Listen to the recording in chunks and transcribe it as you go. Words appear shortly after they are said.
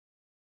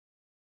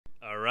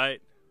All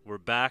right, we're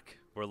back.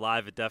 We're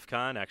live at DEF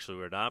CON. Actually,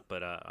 we're not,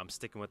 but I'm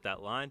sticking with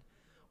that line.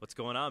 What's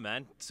going on,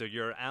 man? So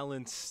you're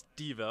Alan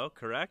Stevo,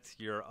 correct?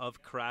 You're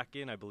of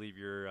Kraken. I believe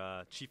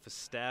you're chief of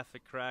staff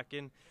at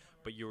Kraken,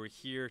 but you were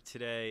here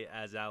today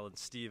as Alan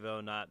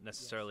Stevo, not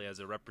necessarily as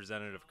a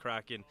representative of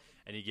Kraken,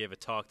 and you gave a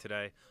talk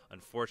today.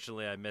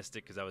 Unfortunately, I missed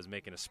it because I was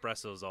making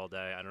espressos all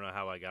day. I don't know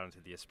how I got into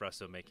the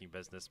espresso making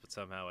business, but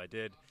somehow I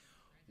did.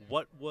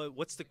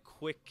 What's the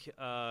quick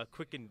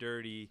and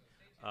dirty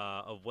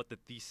of what the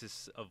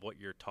thesis of what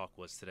your talk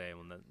was today,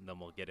 and then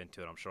we'll get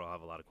into it. I'm sure I'll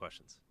have a lot of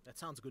questions. That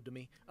sounds good to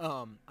me.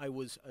 I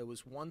was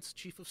once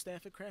chief of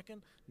staff at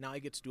Kraken. Now I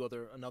get to do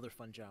another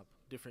fun job,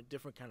 different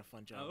kind of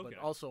fun job, Oh, okay.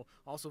 but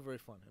also very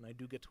fun. And I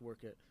do get to work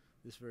at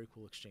this very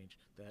cool exchange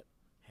that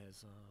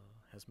has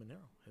Monero.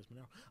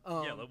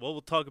 Yeah, well,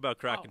 we'll talk about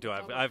Kraken too. we'll I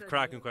talk have, about I have Kraken.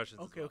 Kraken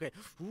questions. Okay, as well. okay.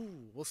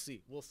 Ooh, we'll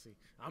see.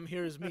 I'm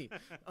here as me.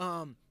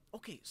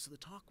 Okay, so the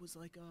talk was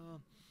like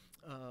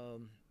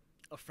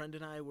a friend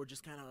and I were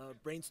just kind of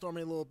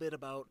brainstorming a little bit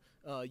about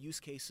use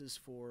cases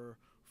for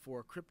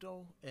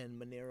crypto,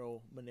 and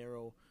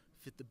Monero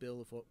fit the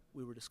bill of what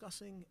we were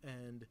discussing,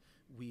 and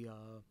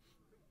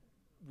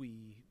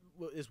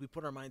as we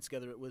put our minds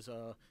together, it was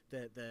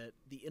that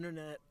the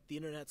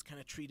internet's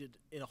kind of treated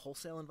in a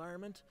wholesale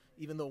environment,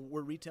 even though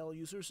we're retail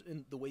users.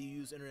 In the way you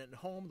use internet at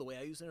home, the way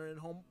I use internet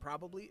at home,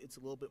 probably it's a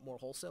little bit more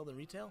wholesale than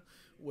retail,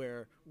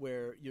 where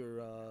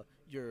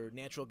your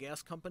natural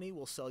gas company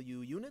will sell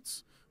you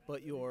units,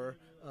 but your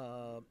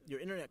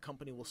internet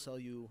company will sell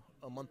you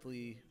a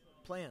monthly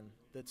plan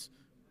that's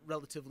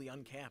relatively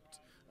uncapped,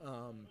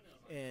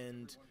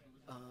 and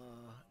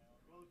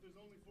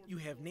you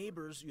have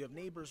neighbors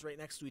right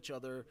next to each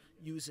other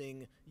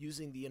using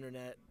the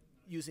internet,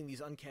 using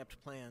these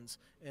uncapped plans.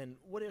 And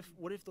what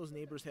if those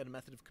neighbors had a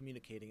method of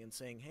communicating and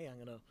saying, hey, I'm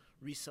going to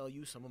resell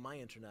you some of my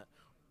internet?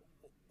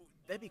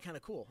 That'd be kind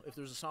of cool if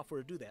there's a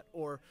software to do that.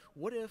 Or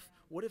what if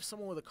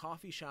someone with a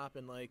coffee shop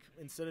in, like,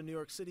 instead of New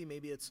York City,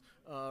 maybe it's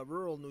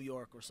rural New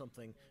York or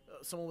something,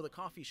 someone with a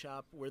coffee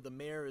shop where the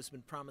mayor has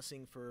been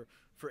promising for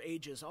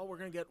ages, oh, we're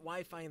going to get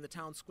Wi-Fi in the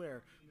town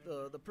square.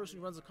 The person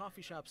who runs the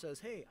coffee shop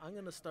says, hey, I'm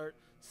going to start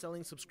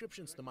selling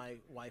subscriptions to my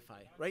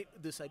Wi-Fi, right?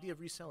 This idea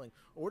of reselling.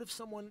 Or what if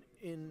someone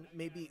in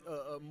maybe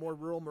a more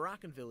rural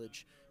Moroccan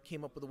village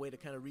came up with a way to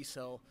kind of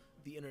resell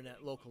the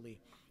internet locally?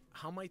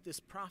 How might this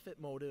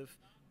profit motive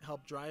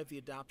help drive the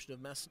adoption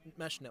of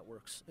mesh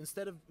networks?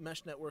 Instead of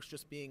mesh networks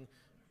just being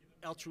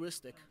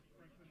altruistic,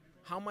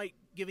 how might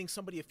giving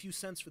somebody a few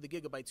cents for the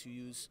gigabytes you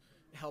use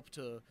help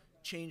to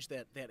change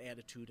that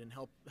attitude and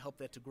help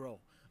that to grow?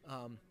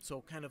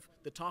 So kind of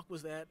the talk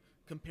was that,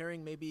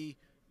 comparing maybe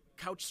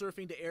couch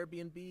surfing to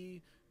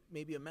Airbnb,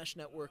 maybe a mesh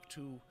network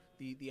to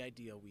the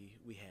idea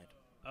we had.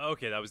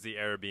 Okay, that was the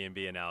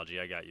Airbnb analogy.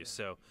 I got you.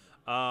 So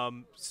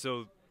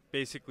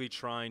basically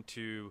trying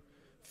to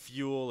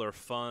fuel or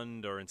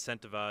fund or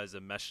incentivize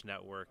a mesh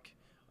network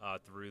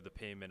through the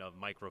payment of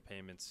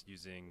micropayments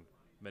using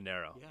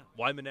Monero. Yeah.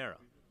 Why Monero?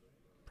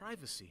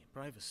 Privacy.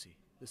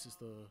 This is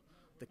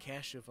the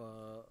cache of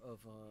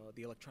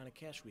the electronic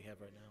cache we have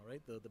right now,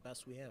 right? The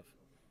best we have.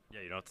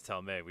 Yeah, you don't have to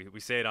tell me. We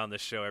say it on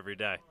this show every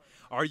day.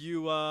 Are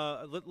you?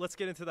 Let's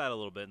get into that a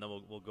little bit, and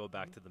then we'll go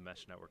back to the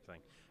mesh network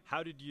thing.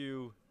 How did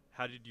you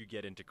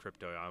get into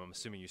crypto? I'm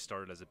assuming you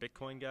started as a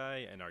Bitcoin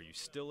guy, and are you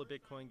still a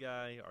Bitcoin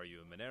guy? Are you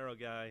a Monero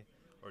guy,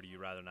 or do you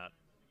rather not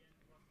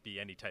be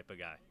any type of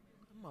guy?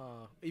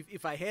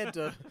 If I had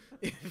to,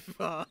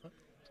 if Are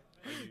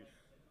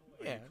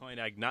yeah. you coin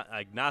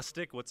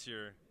agnostic? What's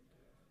your?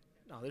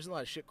 No, there's a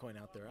lot of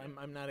shitcoin out there.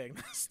 I'm not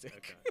agnostic.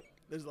 Okay.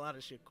 There's a lot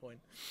of shitcoin.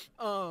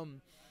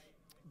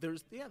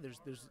 There's.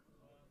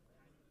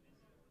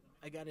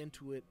 I got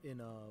into it in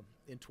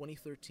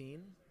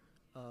 2013.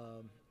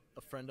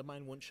 A friend of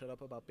mine wouldn't shut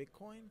up about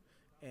Bitcoin,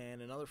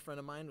 and another friend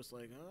of mine was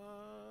like,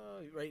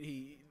 right.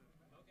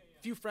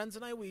 Few friends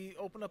and I, we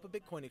opened up a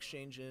Bitcoin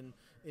exchange in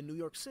New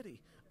York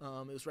City.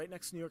 It was right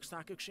next to New York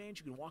Stock Exchange.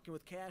 You could walk in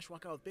with cash,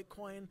 walk out with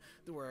Bitcoin.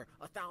 There were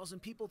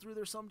 1,000 people through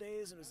there some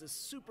days, and it was this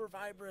super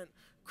vibrant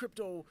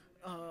crypto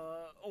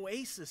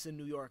oasis in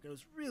New York, and it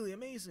was really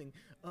amazing.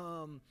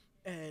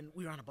 And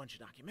we were on a bunch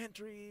of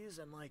documentaries,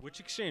 and like, Which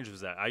exchange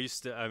was that? I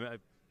used to.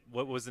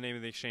 What was the name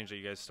of the exchange that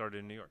you guys started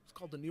in New York? it's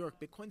called the New York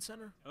Bitcoin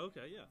Center.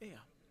 Okay, yeah. Yeah,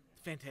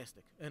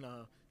 fantastic. And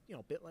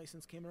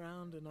BitLicense came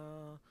around, and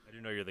I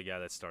didn't know you're the guy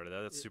that started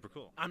that. That's super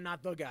cool. I'm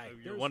not the guy. Oh,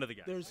 you're one of the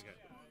guys. There's Okay.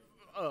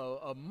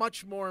 a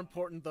much more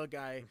important the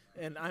guy,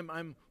 and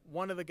I'm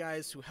one of the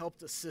guys who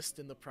helped assist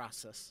in the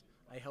process.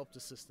 I helped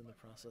assist in the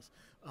process,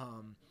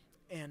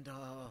 and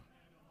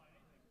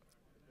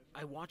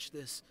I watched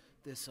this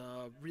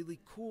really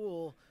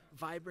cool,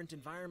 vibrant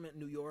environment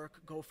in New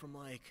York go from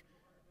like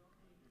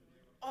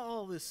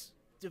all this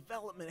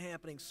development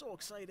happening, so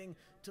exciting,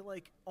 to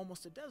like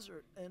almost a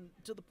desert, and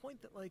to the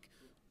point that like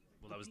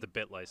Well, that was the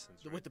bit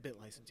license, right? With the bit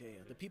license, yeah.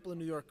 The people in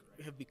New York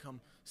have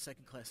become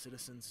second-class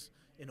citizens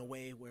in a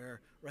way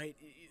where, right,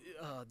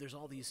 there's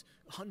all these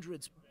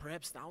hundreds,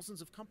 perhaps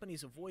thousands of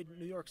companies avoid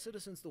New York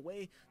citizens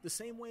the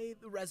same way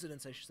the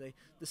residents, I should say,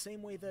 the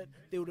same way that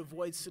they would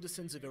avoid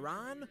citizens of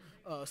Iran,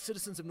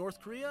 citizens of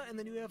North Korea, and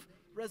then you have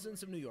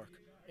residents of New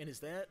York. And is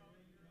that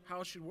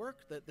how it should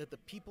work? That the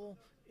people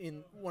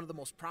in one of the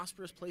most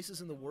prosperous places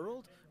in the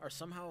world are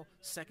somehow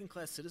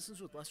second-class citizens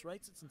with less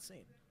rights? It's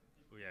insane.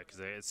 Well, yeah, because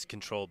it's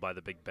controlled by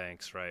the big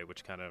banks, right,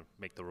 which kind of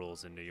make the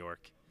rules in New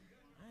York.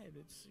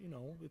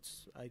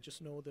 I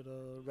just know that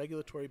a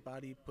regulatory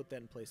body put that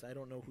in place. I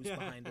don't know who's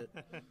behind it.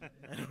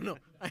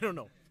 I don't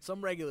know.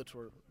 Some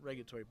regulatory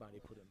body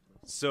put it in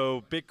place.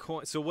 So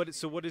Bitcoin. So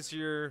what is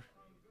your?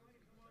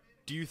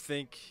 Do you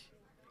think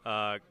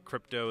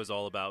crypto is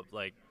all about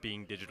like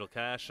being digital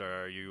cash, or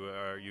are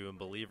you a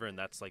believer and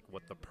that's like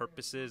what the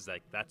purpose is?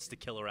 Like that's the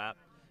killer app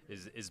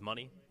is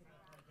money?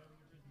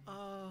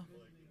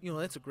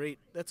 That's a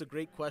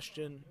great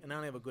question, and I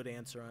don't have a good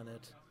answer on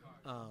it.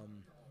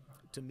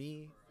 To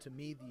me,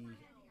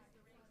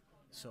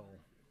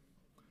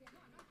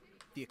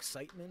 the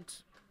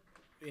excitement,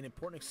 an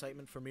important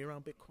excitement for me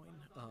around Bitcoin.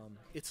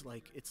 It's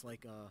like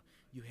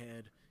you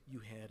had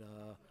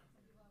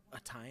a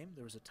time.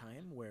 There was a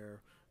time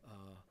where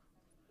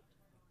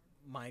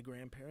my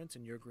grandparents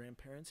and your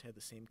grandparents had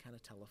the same kind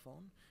of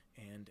telephone,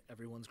 and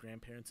everyone's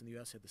grandparents in the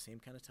U.S. had the same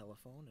kind of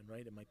telephone, and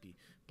right, it might be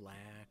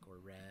black or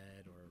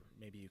red, or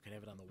maybe you could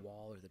have it on the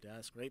wall or the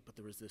desk, right? But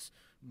there was this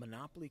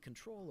monopoly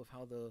control of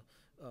how the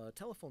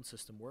telephone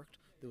system worked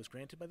that was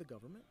granted by the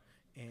government,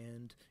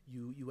 and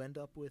you end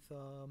up with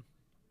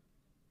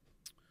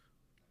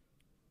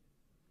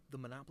the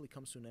monopoly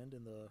comes to an end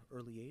in the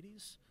early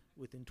 80s.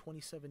 Within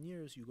 27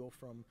 years, you go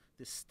from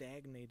this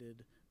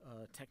stagnated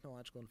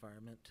technological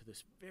environment to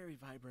this very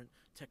vibrant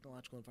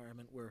technological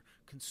environment where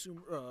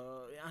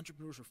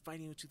entrepreneurs are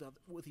fighting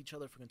with each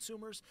other for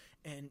consumers.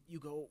 And you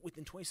go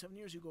within 27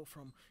 years, you go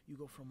from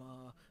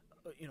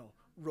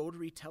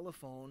rotary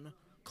telephone,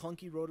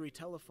 clunky rotary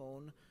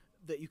telephone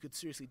that you could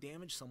seriously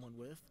damage someone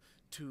with,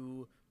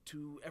 to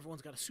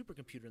everyone's got a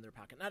supercomputer in their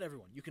pocket. Not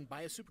everyone. You can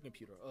buy a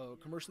supercomputer, a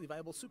commercially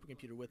viable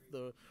supercomputer with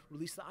the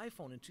release of the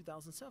iPhone in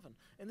 2007.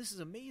 And this is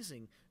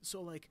amazing.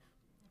 So, like,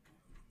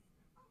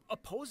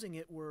 opposing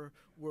it were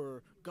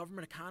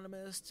government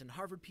economists and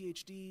Harvard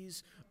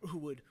PhDs who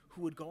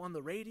would go on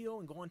the radio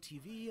and go on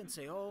TV and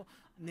say, oh,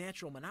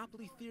 natural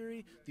monopoly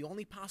theory, the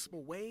only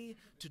possible way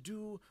to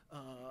do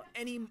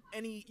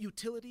any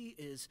utility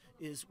is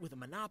with a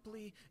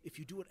monopoly. If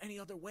you do it any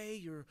other way,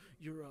 you're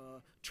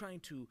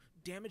trying to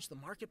damage the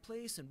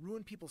marketplace and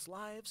ruin people's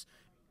lives.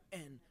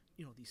 And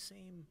these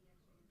same,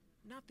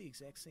 not the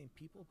exact same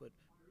people, but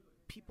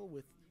people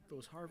with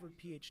those Harvard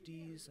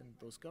PhDs and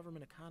those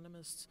government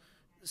economists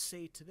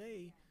say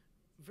today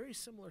very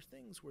similar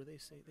things, where they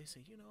say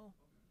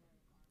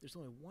there's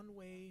only one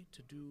way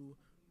to do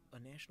a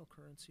national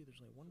currency.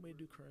 There's only one way to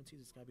do currencies.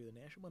 It's got to be the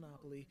national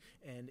monopoly.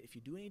 And if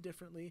you do any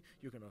differently,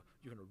 you're gonna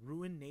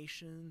ruin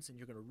nations, and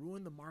you're gonna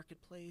ruin the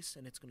marketplace,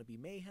 and it's gonna be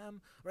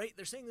mayhem. Right?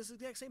 They're saying this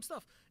exact same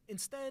stuff.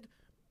 Instead,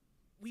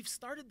 we've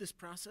started this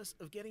process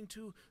of getting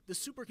to the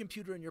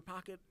supercomputer in your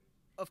pocket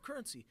of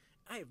currency.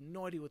 I have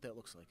no idea what that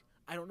looks like.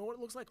 I don't know what it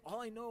looks like. All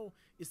I know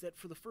is that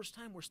for the first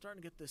time, we're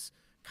starting to get this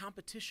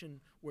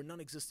competition where none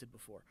existed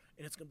before,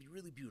 and it's going to be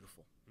really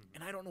beautiful. Mm-hmm.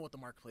 And I don't know what the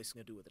marketplace is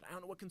going to do with it. I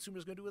don't know what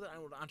consumers are going to do with it. I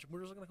don't know what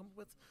entrepreneurs are going to come up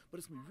with, but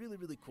it's going to be really,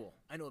 really cool.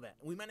 I know that.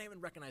 And we might not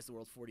even recognize the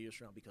world 40 years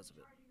from now because of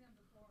it.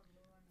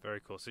 Very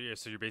cool. So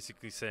you're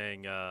basically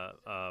saying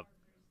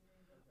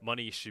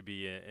money should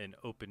be an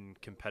open,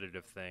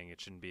 competitive thing.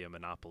 It shouldn't be a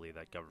monopoly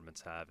that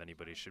governments have.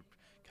 Anybody should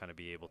kind of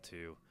be able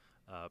to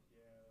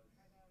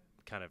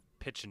kind of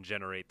pitch and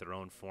generate their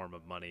own form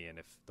of money, and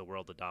if the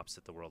world adopts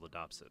it, the world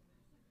adopts it.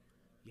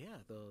 Yeah,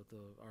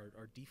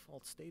 our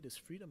default state is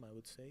freedom, I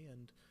would say,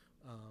 and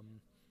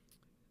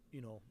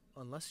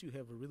unless you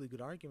have a really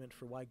good argument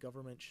for why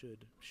government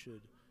should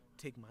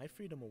take my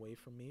freedom away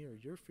from me or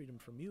your freedom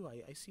from you,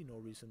 I see no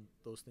reason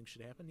those things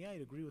should happen. Yeah,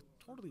 I'd agree with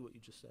totally what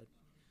you just said.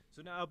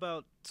 So now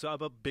about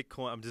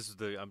Bitcoin.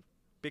 I'm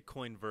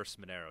Bitcoin versus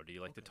Monero. Do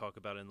you like to talk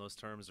about it in those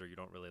terms, or you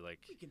don't really like?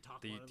 We can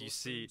talk do about you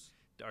see?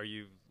 Are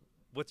you?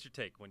 What's your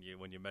take when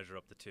you measure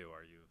up the two?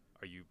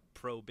 Are you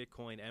pro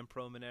Bitcoin and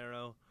pro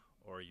Monero,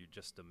 or are you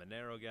just a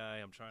Monero guy?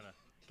 I'm trying to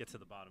get to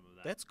the bottom of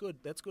that. That's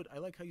good. I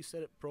like how you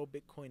said it, pro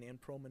Bitcoin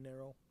and pro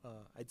Monero.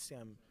 I'd say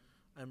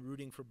I'm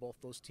rooting for both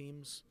those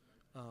teams.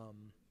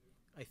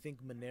 I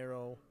think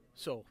Monero.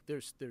 So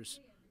there's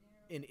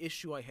an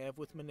issue I have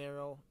with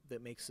Monero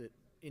that makes it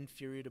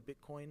inferior to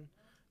Bitcoin.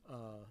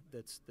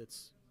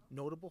 That's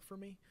notable for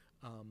me.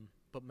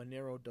 But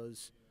Monero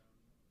does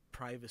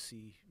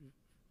privacy.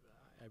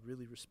 I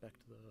really respect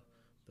the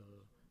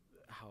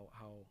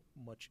how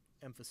much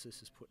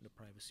emphasis is put into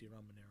privacy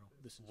around Monero.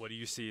 What do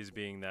you see as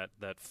being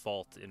that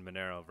fault in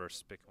Monero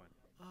versus Bitcoin?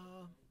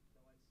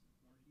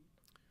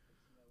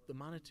 The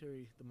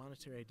monetary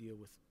idea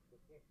with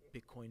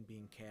Bitcoin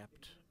being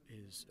capped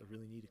is a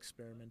really neat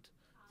experiment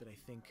that I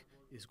think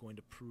is going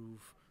to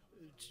prove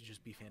to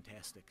just be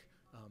fantastic.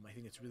 I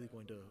think it's really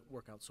going to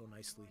work out so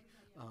nicely,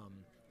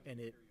 and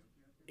it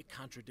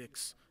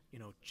contradicts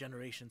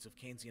generations of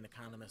Keynesian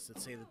economists that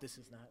say that this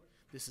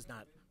is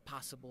not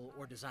possible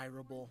or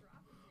desirable.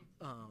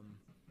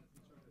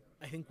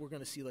 I think we're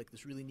going to see like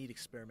this really neat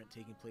experiment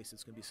taking place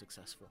that's going to be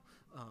successful.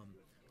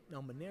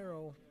 Now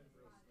Monero,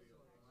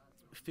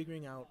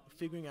 figuring out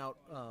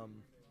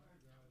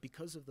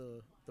because of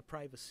the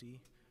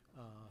privacy,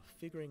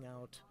 figuring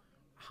out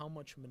how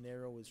much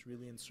Monero is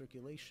really in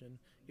circulation,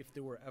 if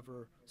there were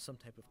ever some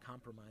type of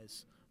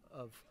compromise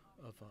of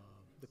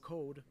the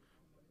code,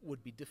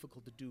 would be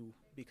difficult to do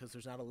because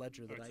there's not a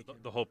ledger that I can.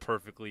 The whole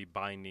perfectly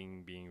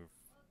binding being,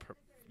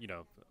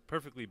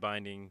 perfectly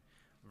binding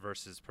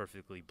versus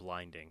perfectly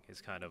blinding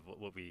is kind of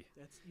what we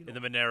in the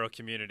Monero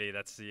community.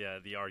 That's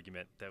the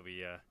argument that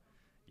we,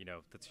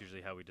 that's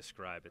usually how we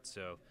describe it.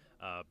 So,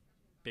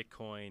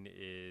 Bitcoin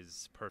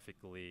is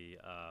perfectly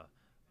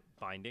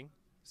binding.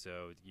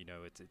 So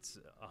it's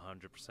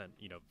 100%,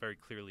 very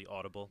clearly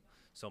audible.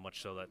 So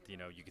much so that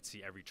you could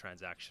see every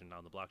transaction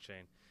on the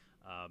blockchain.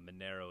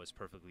 Monero is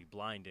perfectly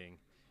blinding,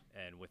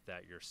 and with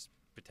that, you're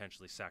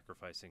potentially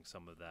sacrificing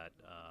some of that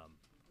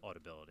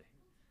audibility.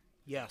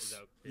 Yes,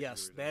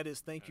 yes, that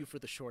is. Thank you for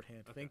the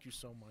shorthand. Okay. Thank you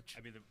so much.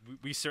 I mean,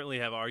 we certainly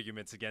have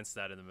arguments against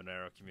that in the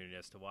Monero community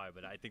as to why,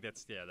 but I think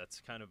that's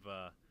kind of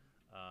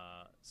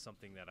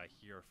something that I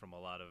hear from a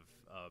lot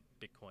of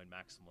Bitcoin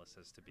maximalists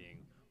as to being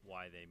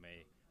why they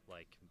may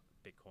like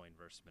Bitcoin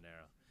versus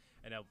Monero.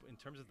 And now, in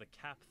terms of the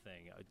cap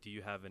thing, do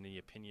you have any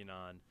opinion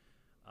on?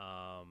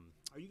 Are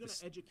you going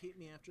to educate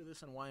me after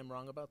this on why I'm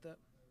wrong about that?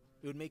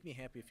 It would make me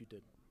happy if you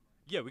did.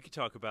 Yeah, we could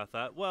talk about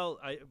that. Well,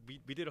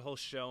 we did a whole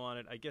show on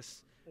it. I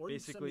guess or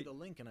basically, you send me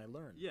the link and I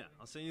learned. Yeah,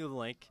 I'll send you the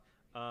link.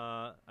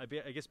 I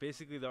guess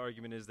basically the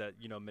argument is that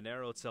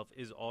Monero itself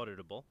is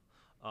auditable,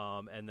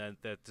 and then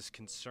that this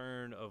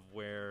concern of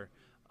where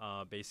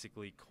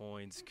basically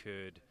coins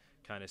could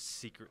kind of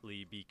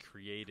secretly be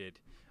created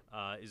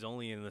is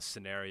only in the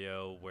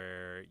scenario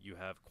where you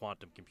have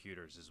quantum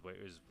computers. Is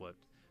what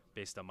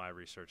based on my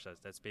research,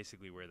 that's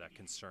basically where that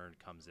concern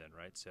comes in,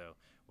 right? So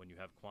when you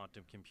have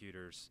quantum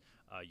computers,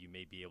 you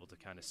may be able to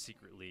kind of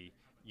secretly,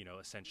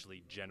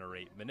 essentially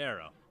generate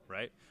Monero,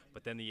 right?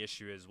 But then the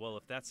issue is, well,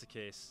 if that's the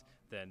case,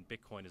 then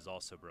Bitcoin is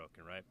also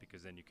broken, right?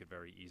 Because then you could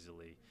very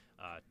easily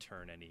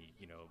turn any,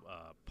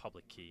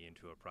 public key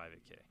into a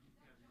private key.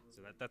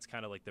 So that's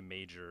kind of like the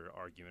major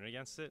argument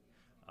against it.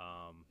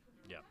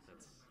 Yeah.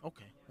 That's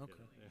okay. Yeah.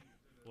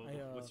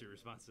 Well, what's your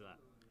response to that?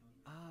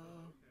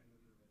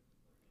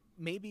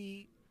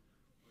 Maybe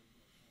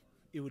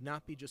it would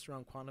not be just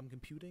around quantum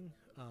computing.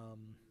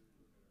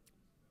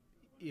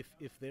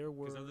 If there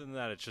were, because other than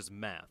that, it's just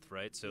math,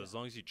 right? So as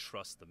long as you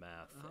trust the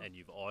math and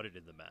you've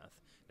audited the math,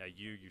 now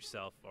you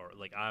yourself are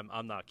like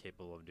I'm not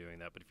capable of doing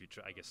that. But if you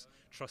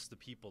trust the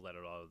people that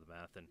are audited the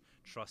math and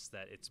trust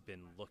that it's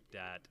been looked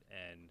at,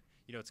 and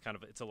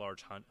it's a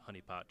large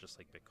honeypot, just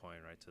like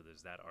Bitcoin, right? So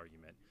there's that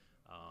argument.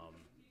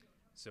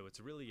 So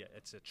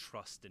it's a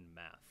trust in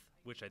math,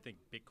 which I think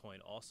Bitcoin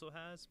also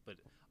has, but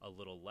a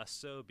little less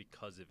so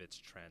because of its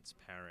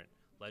transparent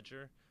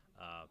ledger.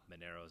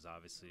 Monero is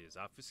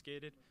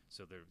obfuscated,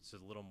 so there's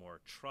a little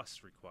more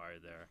trust required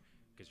there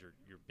because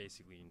you're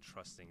basically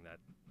entrusting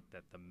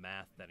that the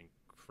math that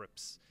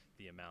encrypts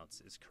the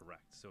amounts is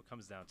correct. So it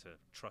comes down to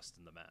trust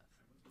in the math.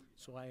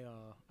 So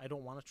I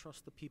don't want to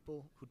trust the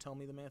people who tell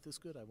me the math is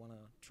good. I want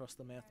to trust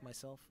the math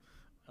myself,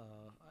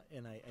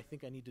 and I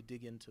think I need to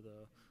dig into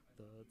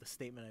the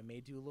statement I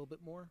made to you a little bit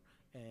more,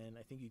 and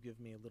I think you give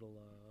me a little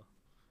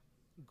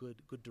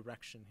good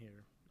direction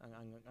here.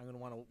 I'm going to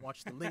want to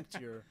watch the link to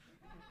your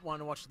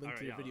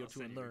video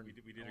too and learn.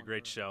 We did a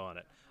great show on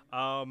it.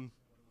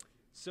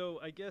 So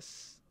I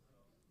guess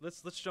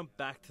let's jump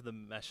back to the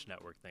mesh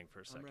network thing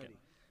for a second. I'm ready.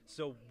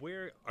 So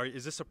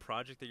is this a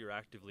project that you're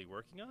actively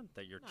working on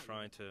that you're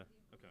trying to?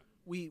 Okay.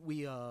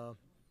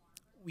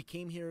 We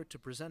came here to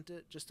present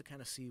it just to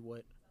kind of see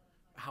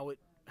how it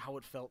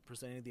felt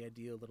presenting the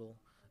idea a little,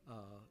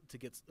 to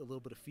get a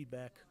little bit of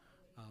feedback,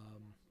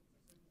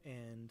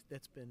 and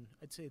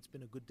I'd say it's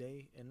been a good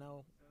day, and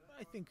now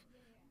I think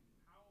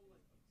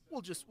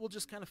we'll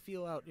just kind of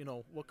feel out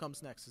what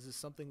comes next. Is this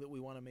something that we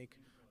want to make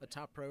a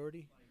top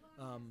priority?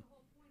 A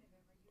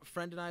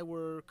friend and I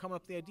were coming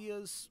up with the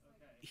ideas.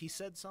 He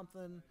said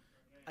something.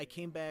 I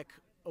came back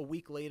a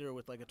week later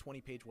with like a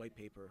 20-page white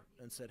paper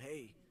and said,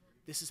 hey,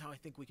 this is how I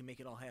think we can make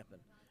it all happen.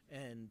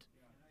 And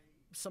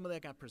some of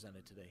that got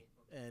presented today.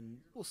 And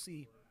we'll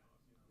see.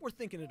 We're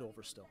thinking it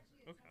over still.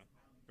 Okay.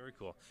 Very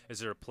cool. Is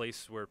there a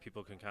place where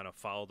people can kind of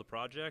follow the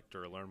project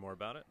or learn more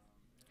about it?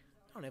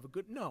 I don't have a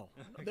good... No.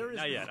 There is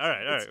not yet. All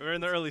right. We're in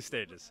the early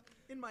stages.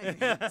 In my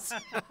hands.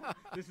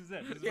 This is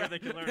it. This is where they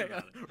can learn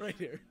about it. Right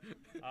here.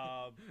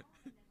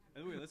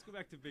 Anyway, let's go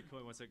back to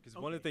Bitcoin one second,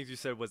 because one of the things you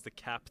said was the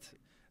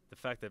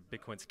fact that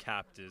Bitcoin's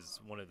capped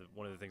is one of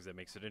the things that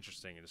makes it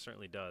interesting, and it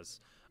certainly does.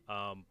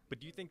 But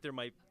do you think that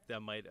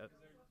might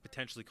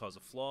potentially cause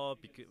a flaw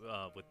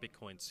with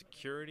Bitcoin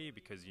security,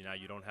 because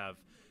you don't have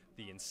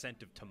the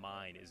incentive to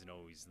mine isn't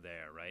always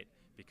there, right?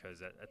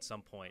 Because at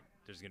some point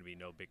there's going to be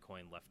no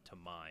Bitcoin left to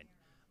mine.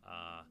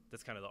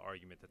 That's kind of the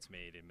argument that's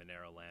made in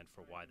Monero land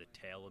for why the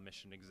tail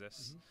emission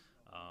exists,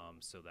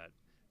 so that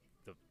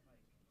the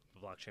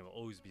blockchain will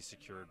always be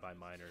secured by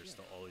miners.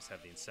 They'll always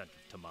have the incentive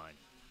to mine.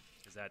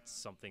 Is that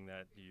something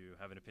that you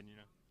have an opinion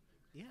on?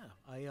 Yeah,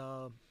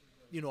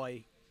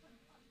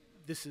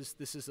 this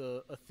is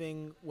a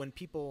thing when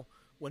people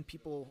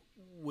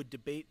would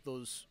debate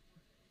those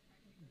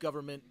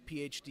government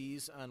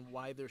PhDs on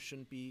why there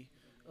shouldn't be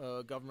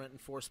a government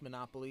enforced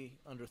monopoly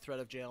under threat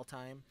of jail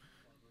time,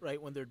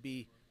 right? When there'd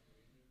be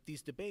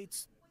these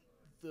debates,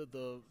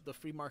 the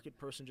free market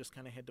person just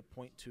kind of had to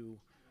point to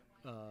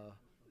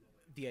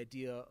the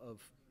idea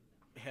of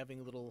having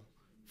a little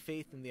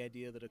faith in the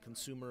idea that a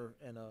consumer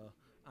and a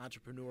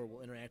entrepreneur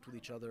will interact with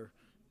each other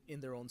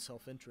in their own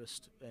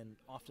self-interest and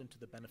often to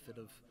the benefit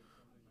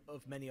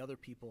of many other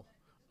people.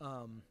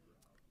 I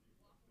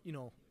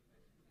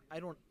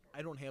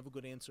don't have a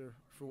good answer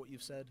for what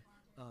you've said.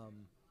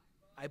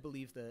 I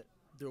believe that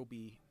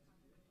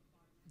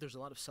there's a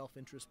lot of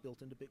self-interest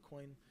built into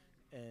Bitcoin,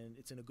 and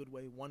it's in a good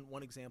way.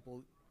 One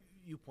example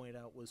you pointed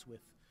out was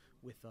with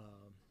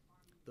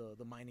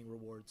the mining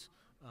rewards.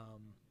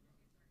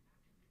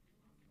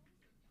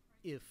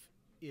 If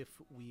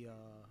we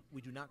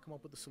do not come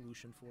up with a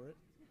solution for it,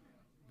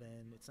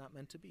 then it's not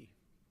meant to be,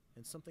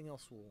 and something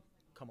else will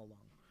come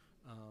along.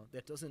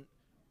 That doesn't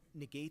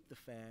negate the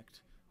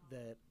fact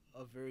that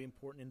a very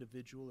important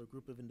individual or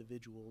group of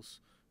individuals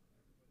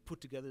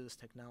put together this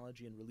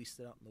technology and released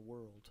it out in the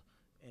world,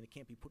 and it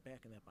can't be put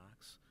back in that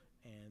box,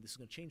 and this is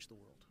going to change the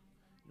world.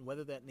 And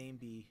whether that name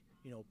be,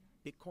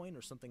 Bitcoin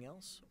or something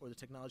else, or the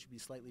technology be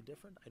slightly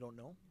different, I don't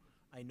know.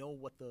 I know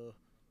what the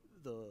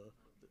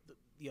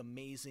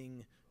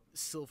amazing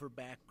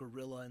silverback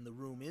gorilla in the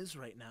room is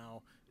right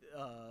now,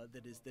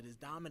 that is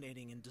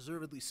dominating, and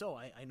deservedly so.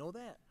 I know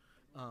that,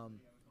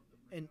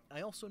 and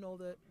I also know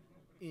that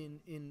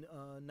in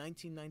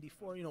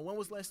 1994, when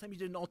was the last time you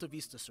did an Alta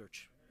Vista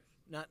search?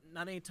 Not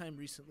any time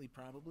recently,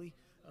 probably.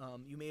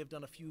 You may have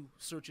done a few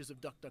searches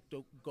of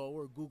DuckDuckGo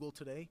or Google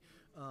today,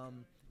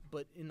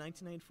 but in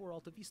 1994,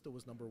 Alta Vista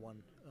was number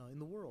one in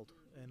the world,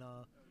 and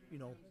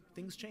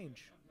things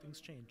change.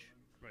 Things change.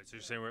 Right, so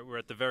you're saying we're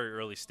at the very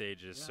early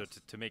stages, Yes. so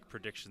to make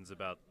predictions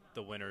about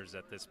the winners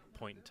at this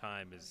point in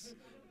time is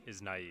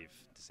naive,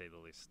 to say the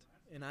least.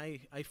 And I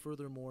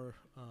furthermore,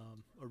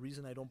 a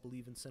reason I don't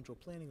believe in central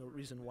planning, a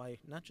reason why,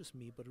 not just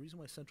me, but a reason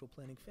why central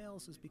planning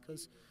fails is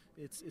because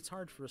it's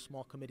hard for a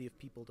small committee of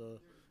people to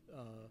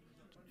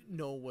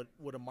know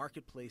what a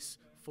marketplace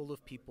full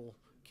of people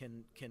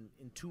can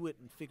intuit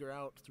and figure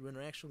out through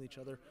interaction with each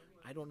other.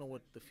 I don't know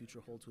what the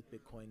future holds with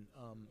Bitcoin.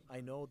 I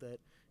know that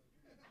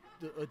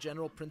a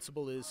general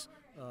principle is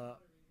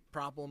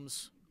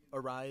problems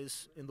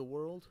arise in the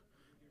world,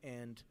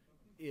 and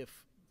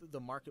if the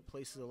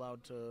marketplace is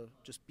allowed to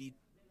just be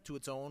to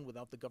its own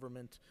without the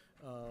government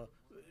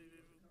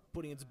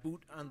putting its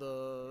boot on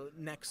the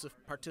necks of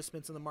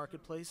participants in the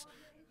marketplace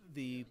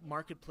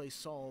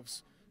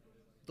solves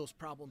those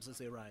problems as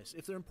they arise.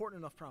 If they're important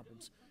enough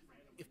problems.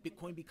 If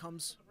Bitcoin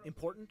becomes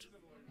important,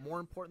 more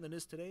important than it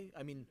is today,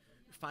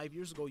 5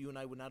 years ago you and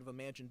I would not have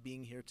imagined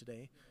being here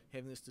today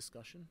having this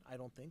discussion. I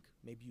don't think.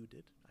 Maybe you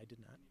did. I did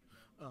not.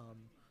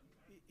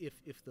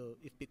 If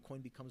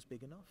Bitcoin becomes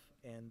big enough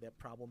and that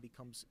problem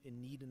becomes in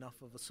need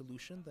enough of a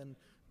solution, then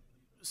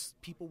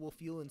people will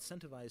feel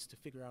incentivized to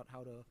figure out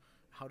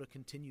how to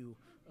continue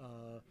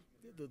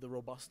the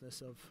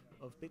robustness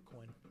of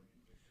Bitcoin.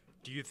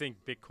 Do you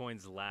think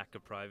Bitcoin's lack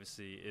of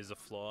privacy is a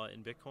flaw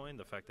in Bitcoin?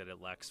 The fact that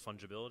it lacks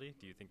fungibility?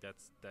 Do you think that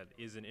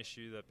is an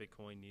issue that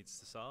Bitcoin needs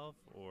to solve,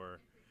 or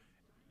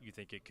you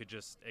think it could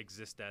just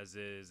exist as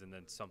is, and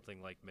then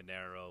something like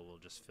Monero will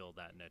just fill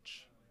that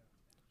niche?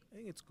 I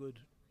think it's good.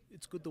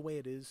 It's good the way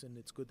it is, and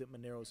it's good that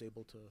Monero is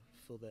able to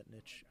fill that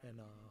niche.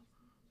 And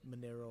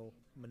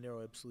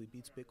Monero absolutely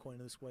beats Bitcoin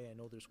in this way. I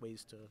know there's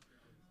ways to,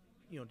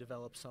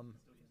 develop some,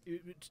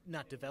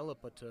 not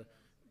develop, but to.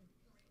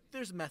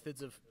 There's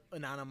methods of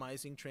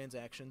anonymizing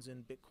transactions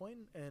in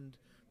Bitcoin, and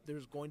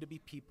there's going to be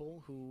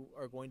people who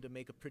are going to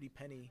make a pretty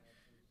penny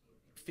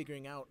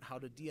figuring out how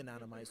to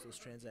de-anonymize those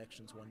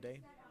transactions one day.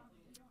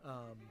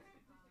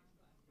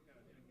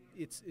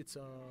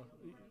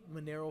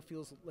 Monero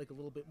feels like a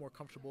little bit more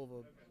comfortable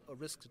of a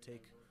risk to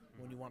take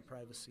when you want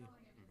privacy.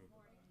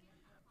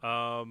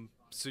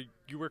 So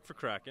you work for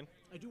Kraken.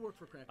 I do work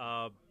for Kraken.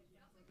 I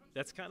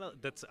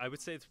would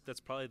say that's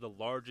probably the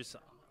largest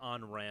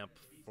on-ramp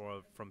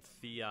from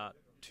fiat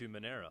to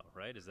Monero,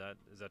 right? Is that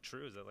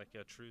true? Is that like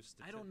a true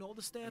statistic? I don't know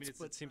the stats,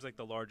 but it seems like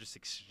the largest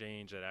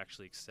exchange that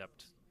actually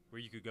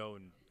where you could go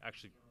and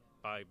actually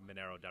buy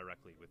Monero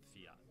directly with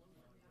fiat.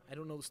 I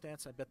don't know the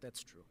stats. I bet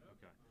that's true.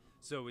 Okay.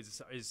 So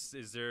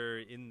is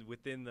there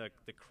within the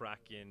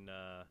Kraken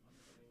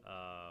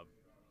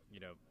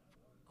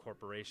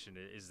corporation,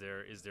 is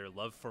there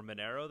love for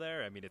Monero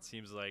there? It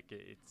seems like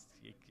it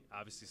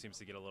obviously seems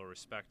to get a little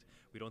respect.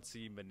 We don't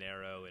see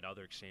Monero in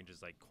other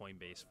exchanges like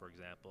Coinbase, for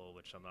example,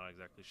 which I'm not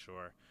exactly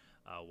sure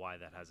why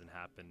that hasn't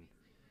happened.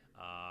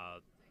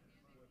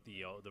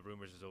 the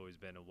rumors has always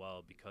been,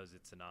 well, because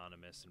it's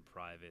anonymous and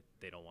private,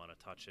 they don't want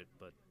to touch it.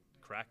 But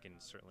Kraken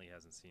certainly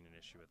hasn't seen an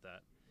issue with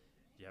that.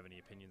 Do you have any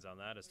opinions on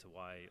that as to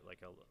why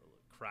like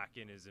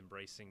Kraken is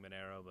embracing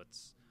Monero, but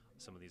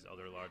some of these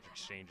other large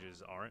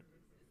exchanges aren't?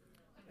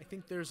 I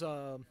think there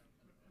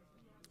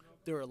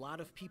are a lot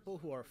of people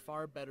who are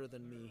far better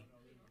than me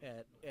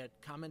at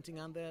commenting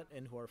on that,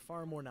 and who are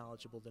far more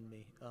knowledgeable than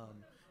me.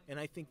 And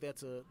I think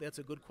that's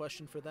a good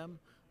question for them.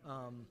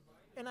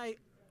 And I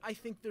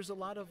think there's a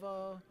lot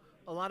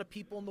of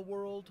people in the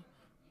world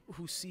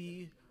who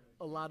see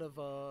a lot of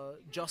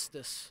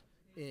justice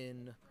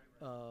in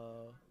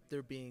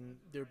there being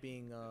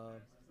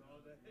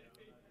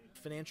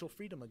financial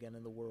freedom again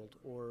in the world,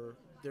 or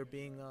there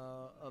being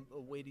a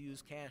way to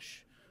use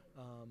cash,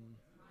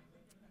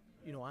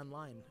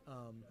 online.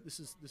 This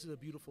is a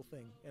beautiful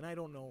thing, and I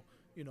don't know.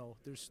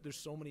 There's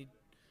so many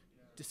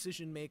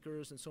decision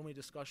makers and so many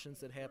discussions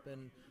that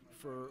happen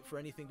for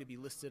anything to be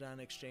listed on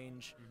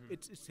exchange. Mm-hmm.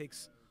 It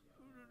takes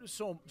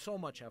so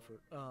much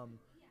effort,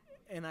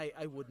 and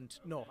I wouldn't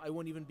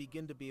even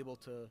begin to be able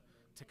to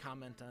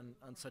comment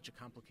on such a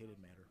complicated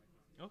matter.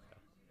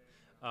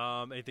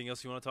 Okay. Anything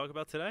else you want to talk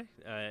about today?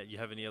 You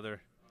have any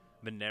other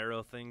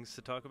Monero things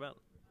to talk about?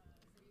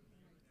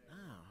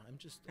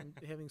 I'm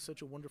having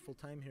such a wonderful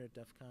time here at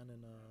DEF CON,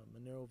 and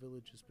Monero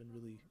Village has been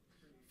really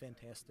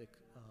fantastic.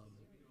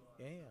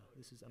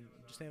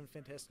 I'm just having a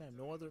fantastic time.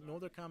 No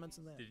other comments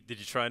than that. Did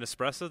you try an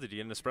espresso? Did you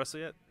get an espresso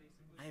yet?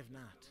 I have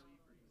not.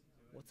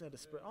 What's that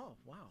espresso? Oh,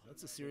 wow,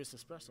 that's a serious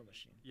espresso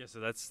machine. Yeah, so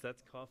that's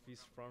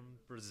coffees from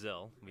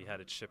Brazil. We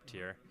had it shipped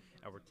here,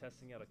 and we're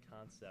testing out a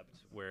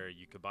concept where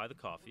you could buy the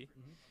coffee,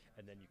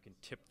 and then you can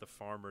tip the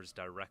farmers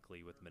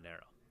directly with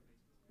Monero.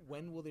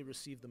 When will they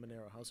receive the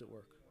Monero? How's it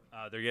work?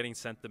 They're getting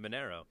sent the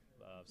Monero.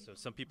 So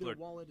some people Their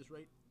wallet is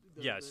right.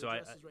 So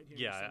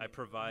I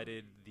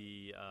provided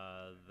the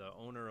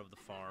owner of the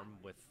farm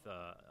with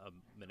a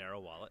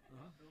Monero wallet,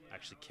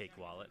 actually Cake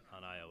Wallet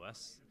on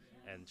iOS,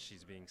 and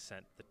she's being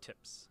sent the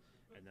tips.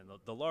 And then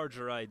the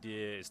larger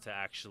idea is to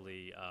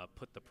actually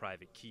put the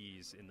private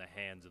keys in the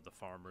hands of the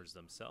farmers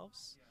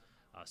themselves.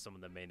 Some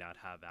of them may not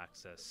have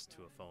access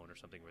to a phone or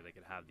something where they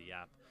could have the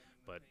app,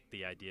 but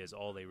the idea is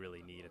all they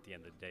really need at the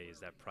end of the day is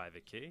that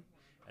private key,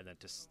 and then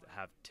to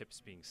have tips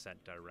being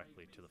sent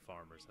directly to the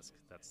farmers.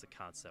 That's the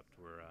concept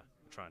we're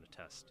trying to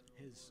test.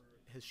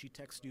 Has she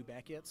texted you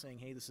back yet saying,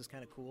 hey, this is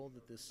kind of cool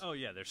that this... Oh,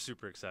 yeah, they're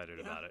super excited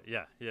about it.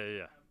 Yeah.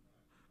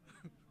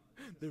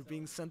 They're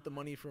being sent the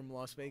money from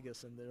Las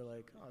Vegas, and they're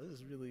like, oh, this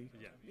is really...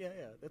 Yeah,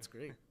 that's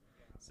great.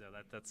 So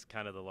that's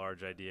kind of the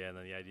large idea, and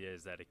then the idea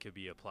is that it could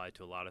be applied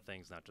to a lot of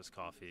things, not just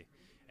coffee.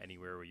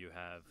 Anywhere where you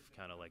have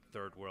kind of like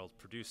third world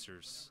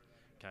producers,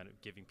 kind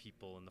of giving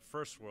people in the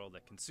first world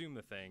that consume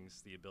the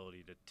things the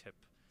ability to tip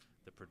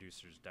the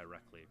producers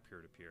directly,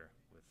 peer-to-peer,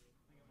 with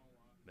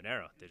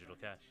Monero, digital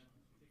cash.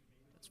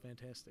 That's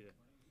fantastic. Yeah.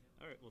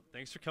 All right, well,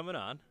 thanks for coming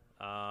on.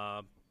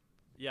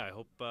 I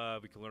hope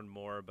we can learn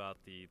more about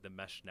the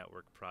Mesh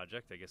Network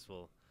project. I guess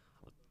do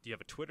you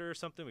have a Twitter or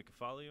something we can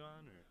follow you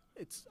on? Or?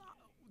 It's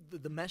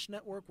the Mesh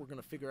Network we're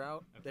going to figure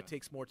out. Okay. That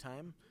takes more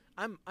time.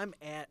 I'm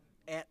at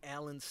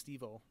Alan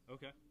Stevo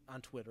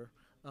on Twitter.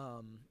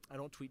 I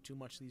don't tweet too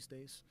much these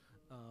days.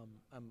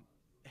 I'm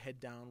head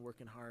down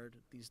working hard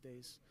these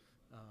days.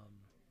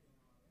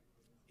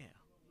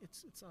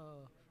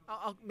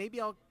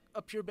 I'll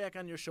appear back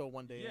on your show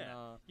one day.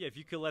 Yeah, if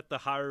you could let the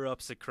higher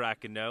ups at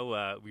Kraken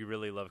know, we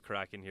really love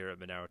Kraken here at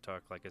Monero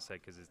Talk, like I said,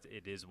 because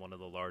it is one of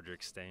the larger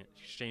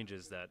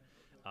exchanges that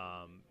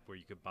where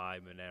you could buy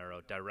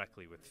Monero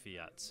directly with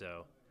fiat.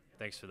 So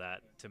thanks for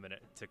that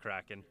to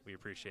Kraken. We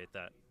appreciate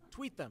that.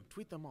 Tweet them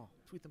all.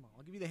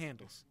 I'll give you the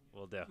handles.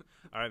 Will do.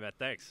 All right, Matt,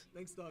 thanks.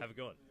 Thanks, Doug. Have a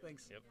good one.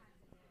 Thanks. Yep.